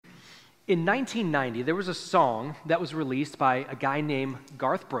In 1990, there was a song that was released by a guy named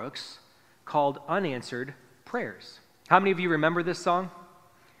Garth Brooks called Unanswered Prayers. How many of you remember this song?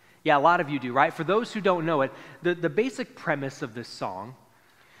 Yeah, a lot of you do, right? For those who don't know it, the basic premise of this song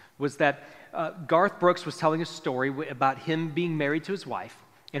was that Garth Brooks was telling a story about him being married to his wife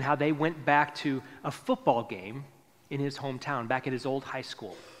and how they went back to a football game in his hometown, back at his old high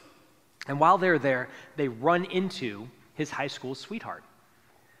school. And while they're there, they run into his high school sweetheart.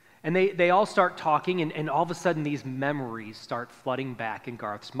 And they all start talking, and all of a sudden these memories start flooding back in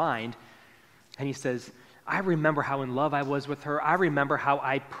Garth's mind. And he says, I remember how in love I was with her. I remember how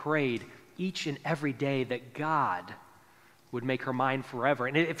I prayed each and every day that God would make her mine forever.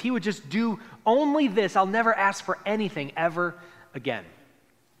 And if he would just do only this, I'll never ask for anything ever again.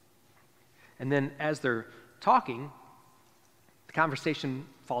 And then as they're talking, the conversation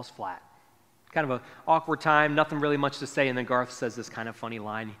falls flat. Kind of an awkward time, nothing really much to say, and then Garth says this kind of funny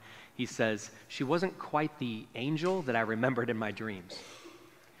line. He says, she wasn't quite the angel that I remembered in my dreams.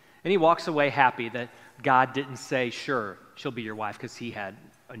 And he walks away happy that God didn't say, sure, she'll be your wife, because he had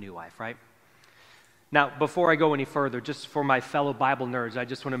a new wife, right? Now, before I go any further, just for my fellow Bible nerds, I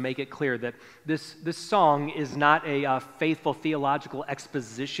just want to make it clear that this song is not a faithful theological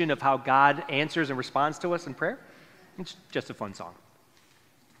exposition of how God answers and responds to us in prayer. It's just a fun song.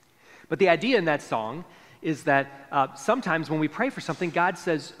 But the idea in that song is that sometimes when we pray for something, God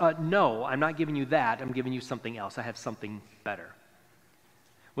says, no, I'm not giving you that. I'm giving you something else. I have something better.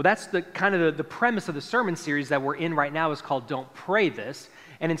 Well, that's the kind of the premise of the sermon series that we're in right now is called Don't Pray This.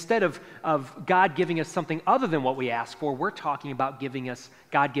 And instead of God giving us something other than what we ask for, we're talking about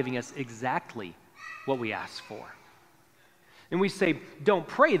God giving us exactly what we ask for. And we say, don't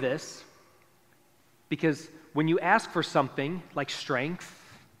pray this, because when you ask for something like strength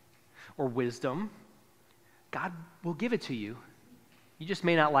or wisdom, God will give it to you. You just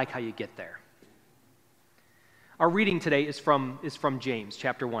may not like how you get there. Our reading today is from James,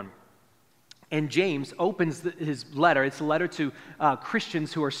 chapter 1. And James opens his letter. It's a letter to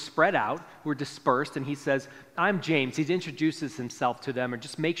Christians who are spread out, who are dispersed. And he says, I'm James. He introduces himself to them, or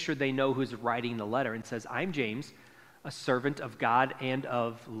just make sure they know who's writing the letter, and says, I'm James, a servant of God and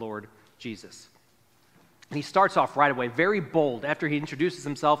of Lord Jesus. And he starts off right away, very bold. After he introduces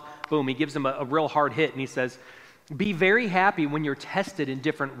himself, boom, he gives them a real hard hit. And he says, be very happy when you're tested in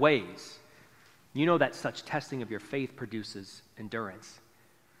different ways. You know that such testing of your faith produces endurance.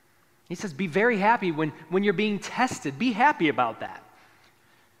 He says, be very happy when you're being tested. Be happy about that.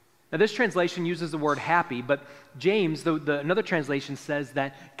 Now, this translation uses the word happy, but James, another translation says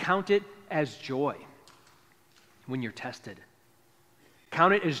that count it as joy when you're tested.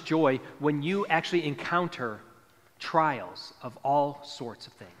 Count it as joy when you actually encounter trials of all sorts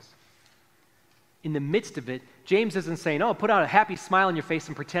of things. In the midst of it, James isn't saying, put out a happy smile on your face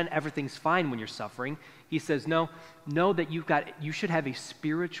and pretend everything's fine when you're suffering. He says, no, know that you should have a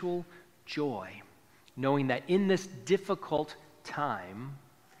spiritual joy, knowing that in this difficult time,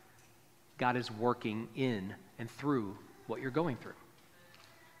 God is working in and through what you're going through.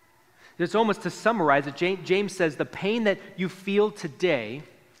 It's almost to summarize it, James says the pain that you feel today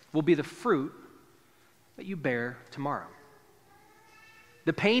will be the fruit that you bear tomorrow.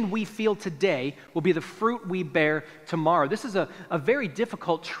 The pain we feel today will be the fruit we bear tomorrow. This is a very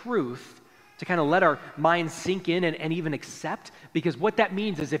difficult truth to kind of let our minds sink in and even accept, because what that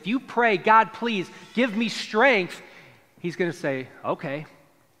means is if you pray, God, please give me strength, he's going to say, okay,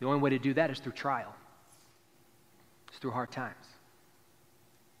 the only way to do that is through trial. It's through hard times.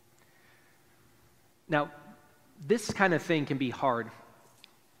 Now, this kind of thing can be hard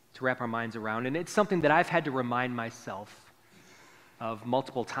to wrap our minds around, and it's something that I've had to remind myself of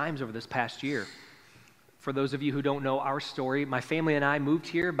multiple times over this past year. For those of you who don't know our story, my family and I moved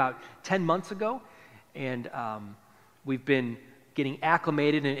here about 10 months ago, and we've been getting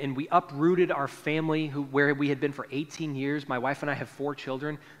acclimated, and we uprooted our family where we had been for 18 years. My wife and I have 4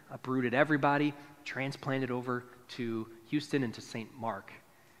 children, uprooted everybody, transplanted over to Houston and to St. Mark.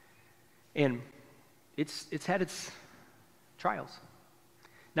 And it's had its trials.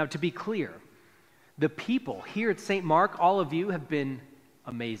 Now, to be clear, the people here at St. Mark, all of you have been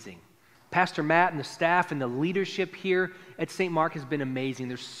amazing. Pastor Matt and the staff and the leadership here at St. Mark has been amazing.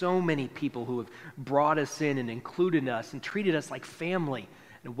 There's so many people who have brought us in and included us and treated us like family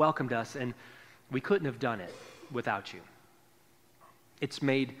and welcomed us, and we couldn't have done it without you. It's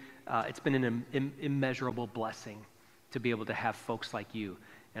been an immeasurable blessing to be able to have folks like you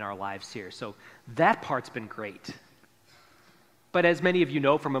in our lives here. So that part's been great. But as many of you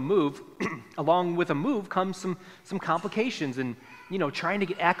know from a move, along with a move comes some complications and, trying to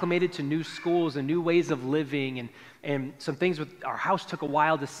get acclimated to new schools and new ways of living and some things with our house took a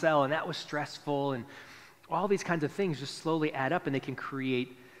while to sell and that was stressful and all these kinds of things just slowly add up and they can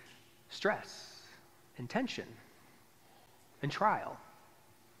create stress and tension and trial.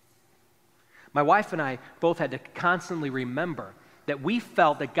 My wife and I both had to constantly remember that we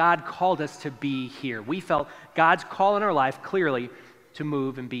felt that God called us to be here. We felt God's call in our life clearly to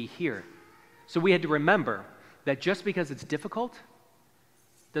move and be here. So we had to remember that just because it's difficult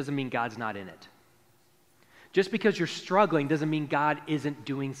doesn't mean God's not in it. Just because you're struggling doesn't mean God isn't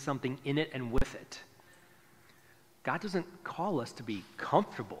doing something in it and with it. God doesn't call us to be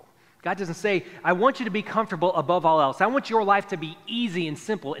comfortable. God doesn't say, I want you to be comfortable above all else. I want your life to be easy and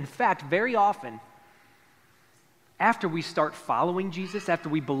simple. In fact, very often, after we start following Jesus, after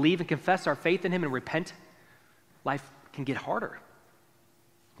we believe and confess our faith in him and repent, life can get harder.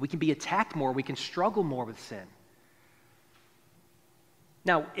 We can be attacked more. We can struggle more with sin.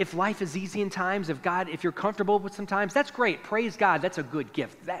 Now, if life is easy in times, if you're comfortable with some times, that's great. Praise God. That's a good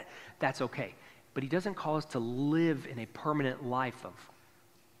gift. That's okay. But he doesn't call us to live in a permanent life of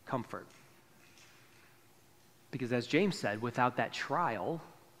comfort. Because as James said, without that trial,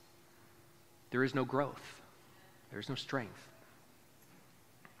 there is no growth. There's no strength.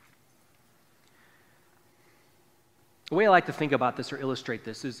 The way I like to think about this or illustrate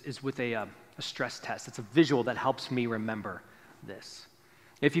this is with a stress test. It's a visual that helps me remember this.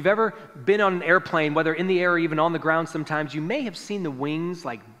 If you've ever been on an airplane, whether in the air or even on the ground sometimes, you may have seen the wings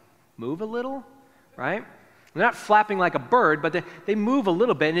move a little, right? They're not flapping like a bird, but they move a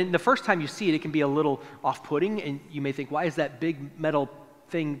little bit. And the first time you see it, it can be a little off-putting, and you may think, why is that big metal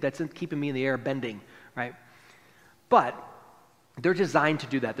thing that's keeping me in the air bending, right? But they're designed to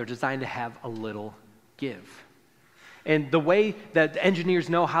do that. They're designed to have a little give. And the way that the engineers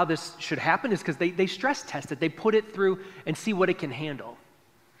know how this should happen is because they stress test it. They put it through and see what it can handle.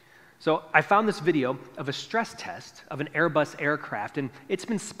 So I found this video of a stress test of an Airbus aircraft, and it's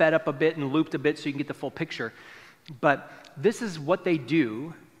been sped up a bit and looped a bit so you can get the full picture. But this is what they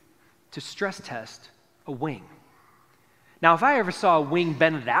do to stress test a wing. Now, if I ever saw a wing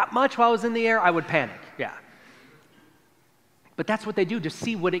bend that much while I was in the air, I would panic, yeah. But that's what they do to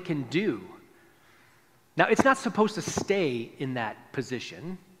see what it can do. Now, it's not supposed to stay in that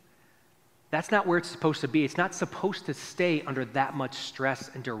position. That's not where it's supposed to be. It's not supposed to stay under that much stress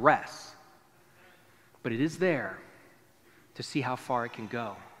and duress. But it is there to see how far it can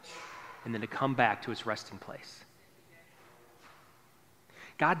go and then to come back to its resting place.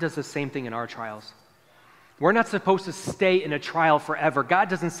 God does the same thing in our trials. We're not supposed to stay in a trial forever. God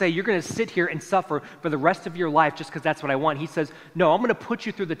doesn't say, you're going to sit here and suffer for the rest of your life just because that's what I want. He says, no, I'm going to put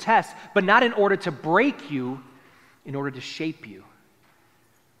you through the test, but not in order to break you, in order to shape you.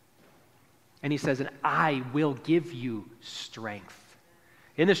 And he says, and I will give you strength.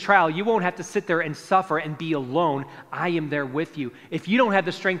 In this trial, you won't have to sit there and suffer and be alone. I am there with you. If you don't have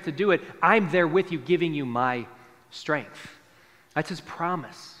the strength to do it, I'm there with you, giving you my strength. That's his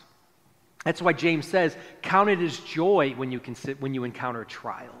promise. That's why James says, count it as joy when you encounter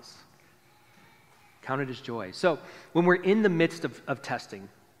trials. Count it as joy. So when we're in the midst of testing,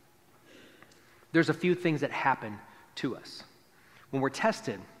 there's a few things that happen to us. When we're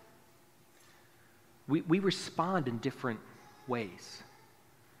tested, we respond in different ways.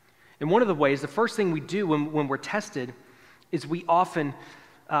 And one of the ways, the first thing we do when we're tested is we often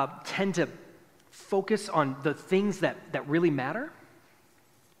tend to focus on the things that really matter.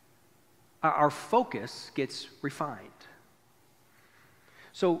 Our focus gets refined.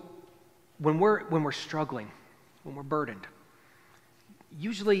 So when we're struggling, when we're burdened,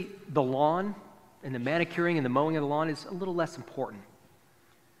 usually the lawn and the manicuring and the mowing of the lawn is a little less important.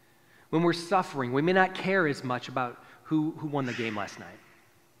 When we're suffering, we may not care as much about who won the game last night.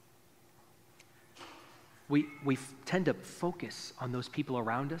 We tend to focus on those people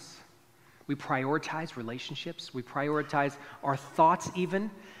around us. We prioritize relationships. We prioritize our thoughts even.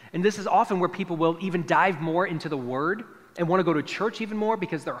 And this is often where people will even dive more into the Word and want to go to church even more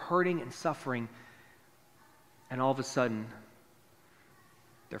because they're hurting and suffering. And all of a sudden,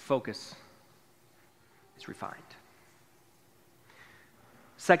 their focus is refined.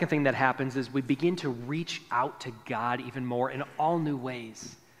 Second thing that happens is we begin to reach out to God even more in all new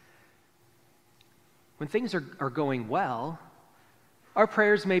ways. When things are going well, our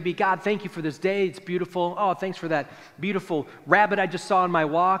prayers may be, God, thank you for this day. It's beautiful. Oh, thanks for that beautiful rabbit I just saw on my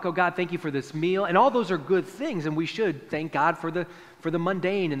walk. Oh, God, thank you for this meal. And all those are good things, and we should thank God for the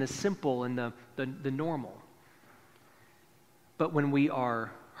mundane and the simple and the normal. But when we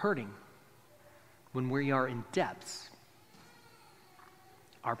are hurting, when we are in depths,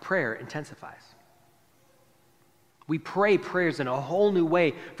 our prayer intensifies. We pray prayers in a whole new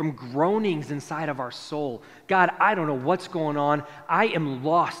way from groanings inside of our soul. God, I don't know what's going on. I am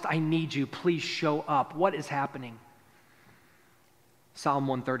lost. I need you. Please show up. What is happening? Psalm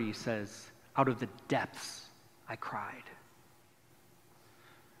 130 says, out of the depths I cried.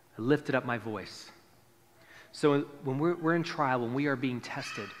 I lifted up my voice. So when we're in trial, when we are being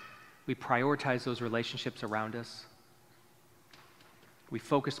tested, we prioritize those relationships around us. We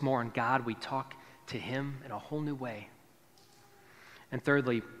focus more on God. We talk to Him in a whole new way. And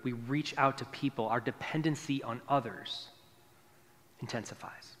thirdly, we reach out to people. Our dependency on others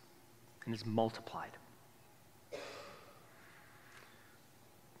intensifies and is multiplied.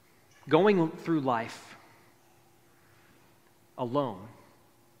 Going through life alone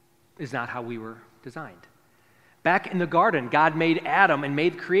is not how we were designed. Back in the garden, God made Adam and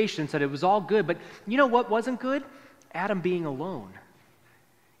made creation, said it was all good. But you know what wasn't good? Adam being alone.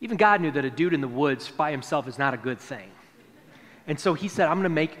 Even God knew that a dude in the woods by himself is not a good thing. And so he said, I'm going to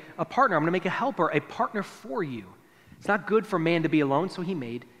make a partner. I'm going to make a helper, a partner for you. It's not good for man to be alone, so he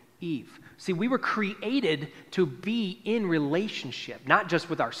made Eve. See, we were created to be in relationship, not just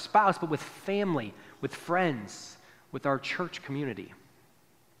with our spouse, but with family, with friends, with our church community.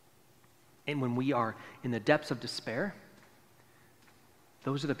 And when we are in the depths of despair,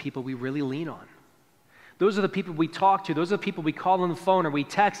 those are the people we really lean on. Those are the people we talk to. Those are the people we call on the phone or we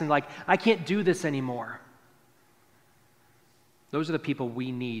text and like, I can't do this anymore. Those are the people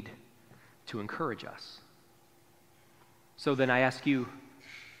we need to encourage us. So then I ask you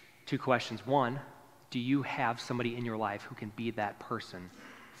two questions. One, do you have somebody in your life who can be that person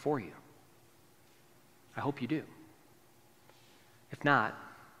for you? I hope you do. If not,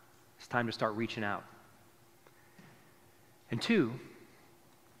 it's time to start reaching out. And two,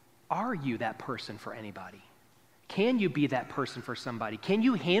 are you that person for anybody? Can you be that person for somebody? Can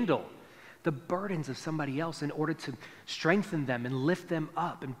you handle the burdens of somebody else in order to strengthen them and lift them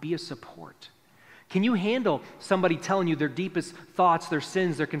up and be a support? Can you handle somebody telling you their deepest thoughts, their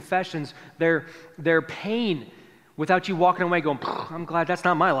sins, their confessions, their pain without you walking away going, I'm glad that's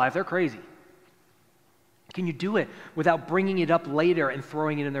not my life, they're crazy? Can you do it without bringing it up later and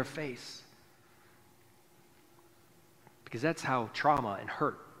throwing it in their face? Because that's how trauma and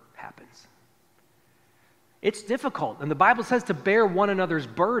hurt happens. It's difficult, and the Bible says to bear one another's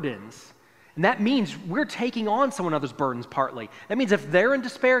burdens, and that means we're taking on someone else's burdens partly. That means if they're in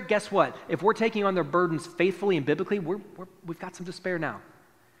despair, guess what? If we're taking on their burdens faithfully and biblically, we've got some despair now.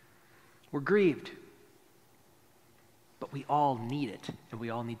 We're grieved. But we all need it, and we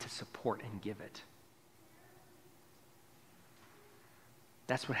all need to support and give it.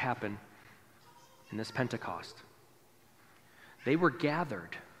 That's what happened in this Pentecost. They were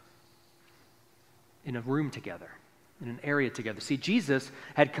gathered in a room together, in an area together. See, Jesus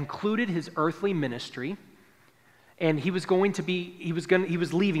had concluded his earthly ministry, and he was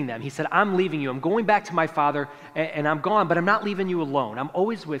leaving them. He said, I'm leaving you. I'm going back to my Father, and I'm gone, but I'm not leaving you alone. I'm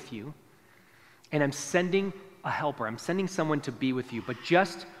always with you, and I'm sending a helper. I'm sending someone to be with you, but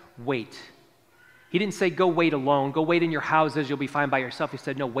just wait. He didn't say, go wait alone. Go wait in your houses. You'll be fine by yourself. He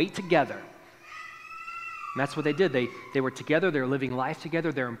said, no, wait together. And that's what they did. They were together. They were living life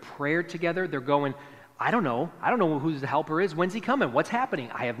together. They're in prayer together. They're going, I don't know who the helper is. When's he coming? What's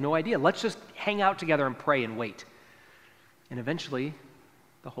happening? I have no idea. Let's just hang out together and pray and wait. And eventually,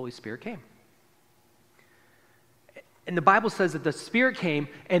 the Holy Spirit came. And the Bible says that the Spirit came,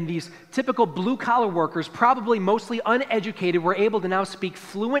 and these typical blue-collar workers, probably mostly uneducated, were able to now speak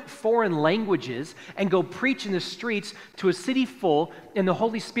fluent foreign languages and go preach in the streets to a city full, and the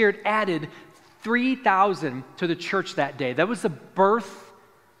Holy Spirit added 3,000 to the church that day. That was the birth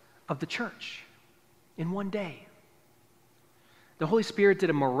of the church in one day. The Holy Spirit did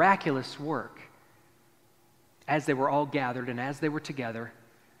a miraculous work as they were all gathered and as they were together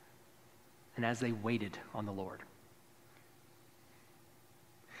and as they waited on the Lord.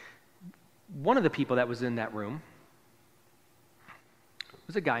 One of the people that was in that room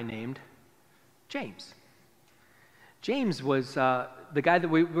was a guy named James. James was the guy that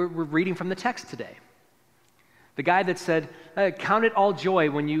we're reading from the text today. The guy that said, count it all joy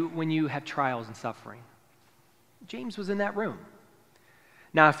when you have trials and suffering. James was in that room.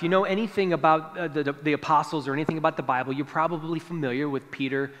 Now, if you know anything about the apostles or anything about the Bible, you're probably familiar with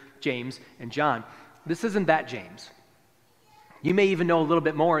Peter, James, and John. This isn't that James. You may even know a little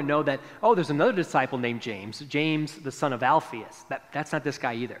bit more and know that, there's another disciple named James, James the son of Alphaeus. That's not this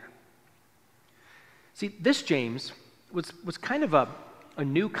guy either. See, this James was kind of a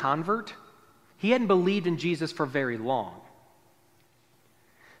new convert. He hadn't believed in Jesus for very long.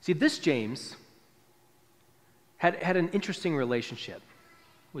 See, this James had an interesting relationship.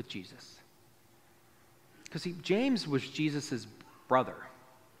 with Jesus. Because see, James was Jesus' brother.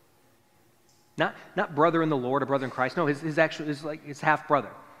 Not brother in the Lord or brother in Christ. No, his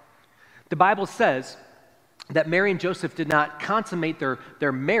half-brother. The Bible says that Mary and Joseph did not consummate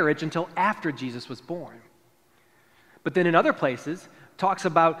their marriage until after Jesus was born. But then in other places, talks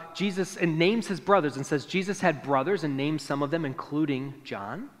about Jesus and names his brothers and says Jesus had brothers and names some of them, including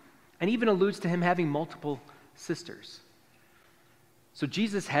John, and even alludes to him having multiple sisters. So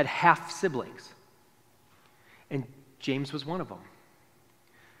Jesus had half-siblings, and James was one of them.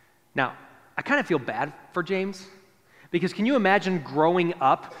 Now, I kind of feel bad for James, because can you imagine growing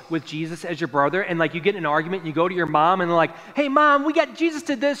up with Jesus as your brother, and like you get in an argument and you go to your mom and they're like, hey mom, Jesus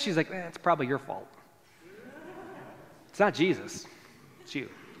did this. She's like, it's probably your fault. It's not Jesus, it's you.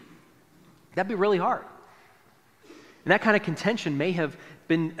 That'd be really hard. And that kind of contention may have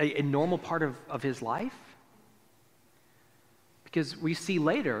been a normal part of his life. Because we see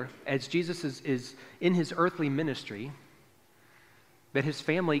later, as Jesus is in his earthly ministry, that his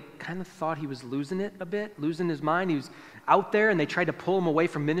family kind of thought he was losing it a bit, losing his mind. He was out there and they tried to pull him away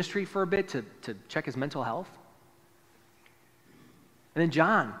from ministry for a bit to check his mental health. And then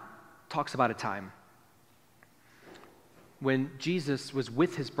John talks about a time when Jesus was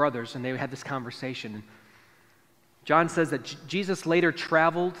with his brothers and they had this conversation. John says that Jesus later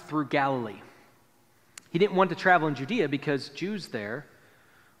traveled through Galilee. He didn't want to travel in Judea because Jews there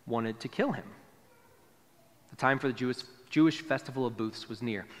wanted to kill him. The time for the Jewish festival of booths was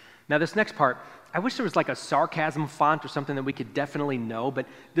near. Now this next part, I wish there was like a sarcasm font or something that we could definitely know, but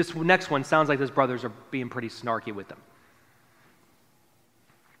this next one sounds like his brothers are being pretty snarky with him.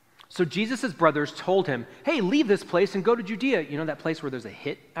 So Jesus' brothers told him, hey, leave this place and go to Judea. You know that place where there's a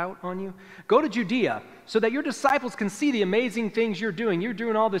hit out on you? Go to Judea so that your disciples can see the amazing things you're doing. You're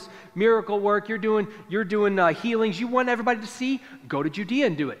doing all this miracle work. You're doing healings. You want everybody to see? Go to Judea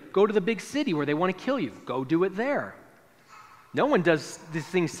and do it. Go to the big city where they want to kill you. Go do it there. No one does these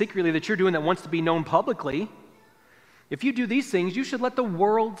things secretly that you're doing that wants to be known publicly. If you do these things, you should let the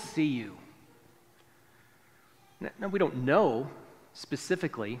world see you. Now we don't know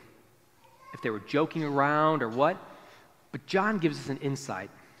specifically if they were joking around or what, but John gives us an insight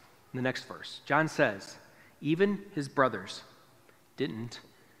in the next verse. John says, even his brothers didn't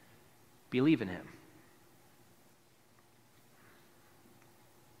believe in him.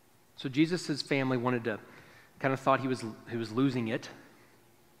 So Jesus' family kind of thought he was losing it,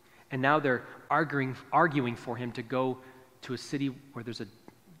 and now they're arguing for him to go to a city where there's a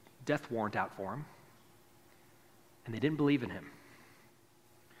death warrant out for him, and they didn't believe in him.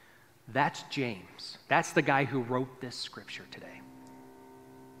 That's James. That's the guy who wrote this scripture today.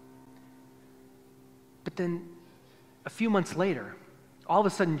 But then a few months later, all of a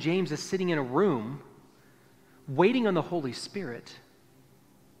sudden James is sitting in a room waiting on the Holy Spirit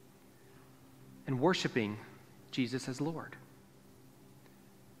and worshiping Jesus as Lord.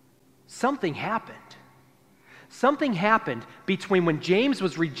 Something happened. Something happened between when James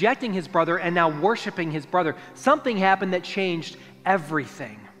was rejecting his brother and now worshiping his brother. Something happened that changed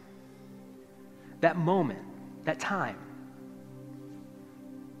everything. That moment, that time,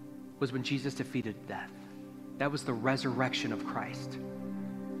 was when Jesus defeated death. That was the resurrection of Christ.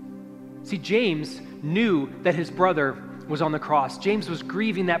 See, James knew that his brother was on the cross. James was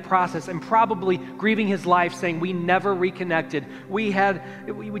grieving that process and probably grieving his life, saying, we never reconnected. We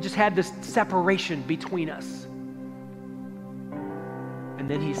just had this separation between us. And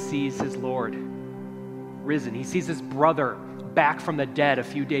then he sees his Lord risen. He sees his brother back from the dead a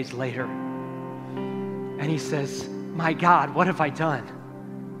few days later. And he says, my God, what have I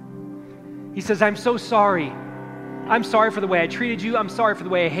done? He says, I'm so sorry. I'm sorry for the way I treated you. I'm sorry for the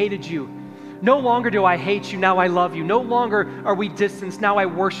way I hated you. No longer do I hate you, now I love you. No longer are we distanced, now I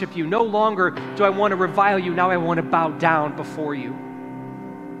worship you. No longer do I want to revile you, now I want to bow down before you.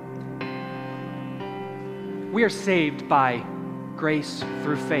 We are saved by grace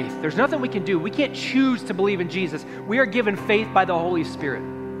through faith. There's nothing we can do. We can't choose to believe in Jesus. We are given faith by the Holy Spirit.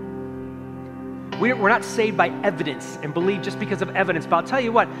 We're not saved by evidence and believe just because of evidence. But I'll tell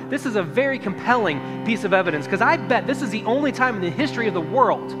you what, this is a very compelling piece of evidence, because I bet this is the only time in the history of the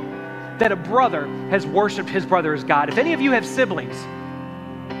world that a brother has worshiped his brother as God. If any of you have siblings,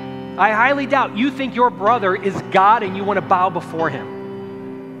 I highly doubt you think your brother is God and you want to bow before him.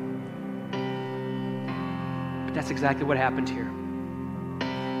 But that's exactly what happened here.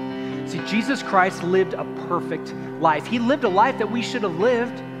 See, Jesus Christ lived a perfect life. He lived a life that we should have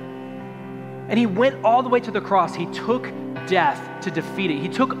lived. And he went all the way to the cross. He took death to defeat it. He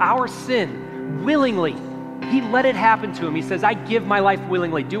took our sin willingly. He let it happen to him. He says, I give my life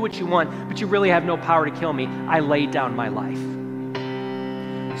willingly. Do what you want, but you really have no power to kill me. I laid down my life.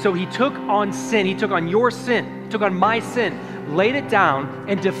 So he took on sin, he took on your sin, took on my sin, laid it down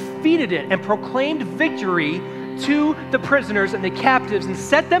and defeated it and proclaimed victory to the prisoners and the captives and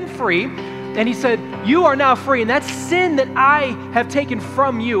set them free. And he said, you are now free. And that sin that I have taken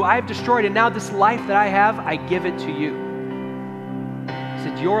from you, I have destroyed. And now this life that I have, I give it to you. He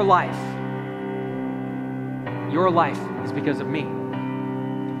said, your life is because of me.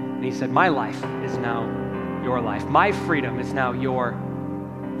 And he said, my life is now your life. My freedom is now your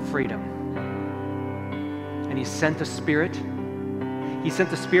freedom. And he sent the Spirit. He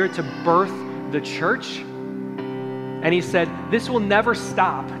sent the Spirit to birth the church. And he said, this will never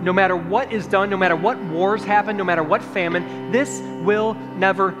stop. No matter what is done, no matter what wars happen, no matter what famine, this will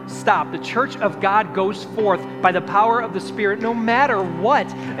never stop. The church of God goes forth by the power of the Spirit no matter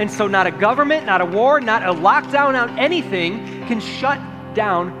what. And so not a government, not a war, not a lockdown, not anything can shut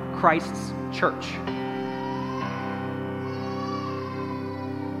down Christ's church.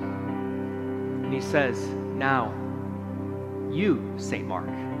 And he says, now, you, St. Mark,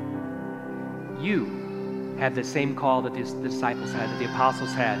 you have the same call that the disciples had, that the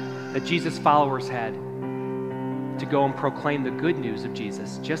apostles had, that Jesus' followers had, to go and proclaim the good news of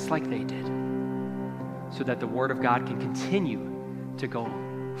Jesus, just like they did, so that the Word of God can continue to go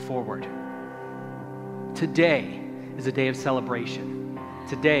forward. Today is a day of celebration.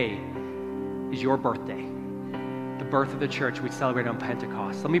 Today is your birthday, the birth of the church we celebrate on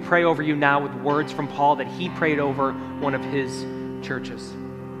Pentecost. Let me pray over you now with words from Paul that he prayed over one of his churches.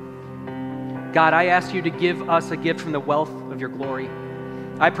 God, I ask you to give us a gift from the wealth of your glory.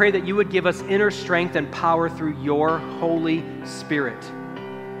 I pray that you would give us inner strength and power through your Holy Spirit.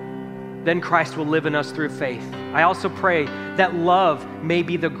 Then Christ will live in us through faith. I also pray that love may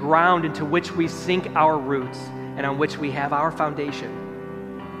be the ground into which we sink our roots and on which we have our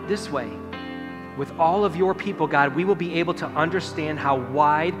foundation. This way, with all of your people, God, we will be able to understand how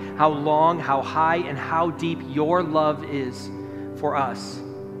wide, how long, how high, and how deep your love is for us.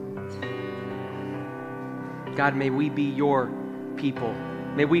 God, may we be your people.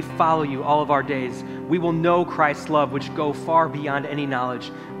 May we follow you all of our days. We will know Christ's love, which go far beyond any knowledge.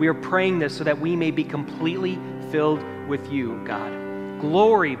 We are praying this so that we may be completely filled with you, God.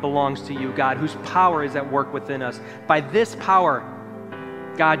 Glory belongs to you, God, whose power is at work within us. By this power,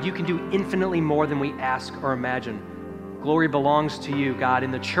 God, you can do infinitely more than we ask or imagine. Glory belongs to you, God,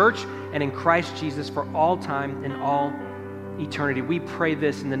 in the church and in Christ Jesus for all time and all eternity. We pray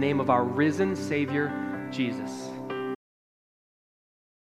this in the name of our risen Savior, Jesus.